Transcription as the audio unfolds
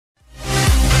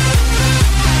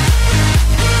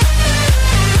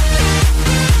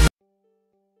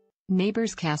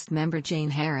Neighbours cast member Jane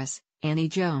Harris, Annie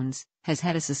Jones, has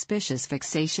had a suspicious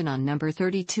fixation on number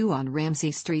 32 on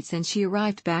Ramsay Street since she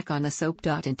arrived back on the soap.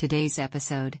 In today's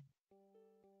episode,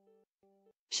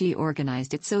 she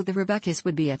organized it so the Rebecchis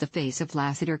would be at the Face of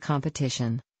Lassiter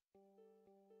competition,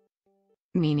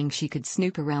 meaning she could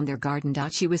snoop around their garden.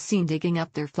 She was seen digging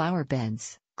up their flower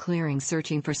beds, clearing,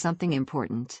 searching for something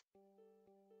important.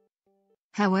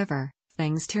 However,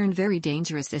 things turned very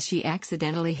dangerous as she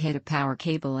accidentally hit a power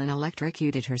cable and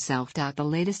electrocuted herself. The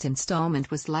latest installment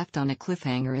was left on a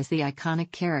cliffhanger as the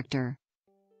iconic character,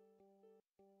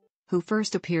 who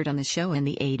first appeared on the show in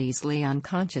the 80s, lay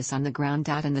unconscious on the ground.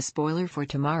 And the spoiler for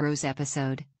tomorrow's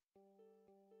episode: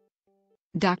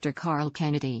 Dr. Carl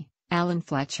Kennedy, Alan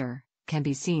Fletcher, can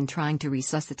be seen trying to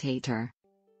resuscitate her.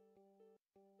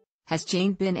 Has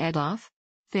Jane been ed off?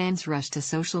 Fans rushed to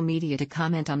social media to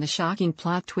comment on the shocking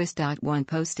plot twist. One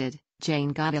posted, "Jane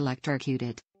got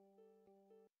electrocuted."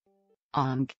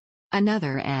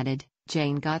 Another added,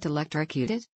 "Jane got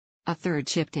electrocuted?" A third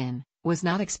chipped in, "Was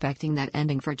not expecting that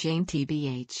ending for Jane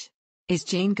tbh. Is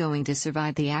Jane going to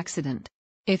survive the accident?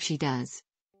 If she does,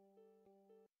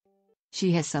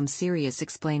 she has some serious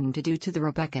explaining to do to the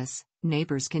Rebecchis."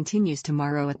 Neighbours continues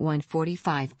tomorrow at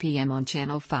 1:45 p.m. on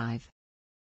Channel 5.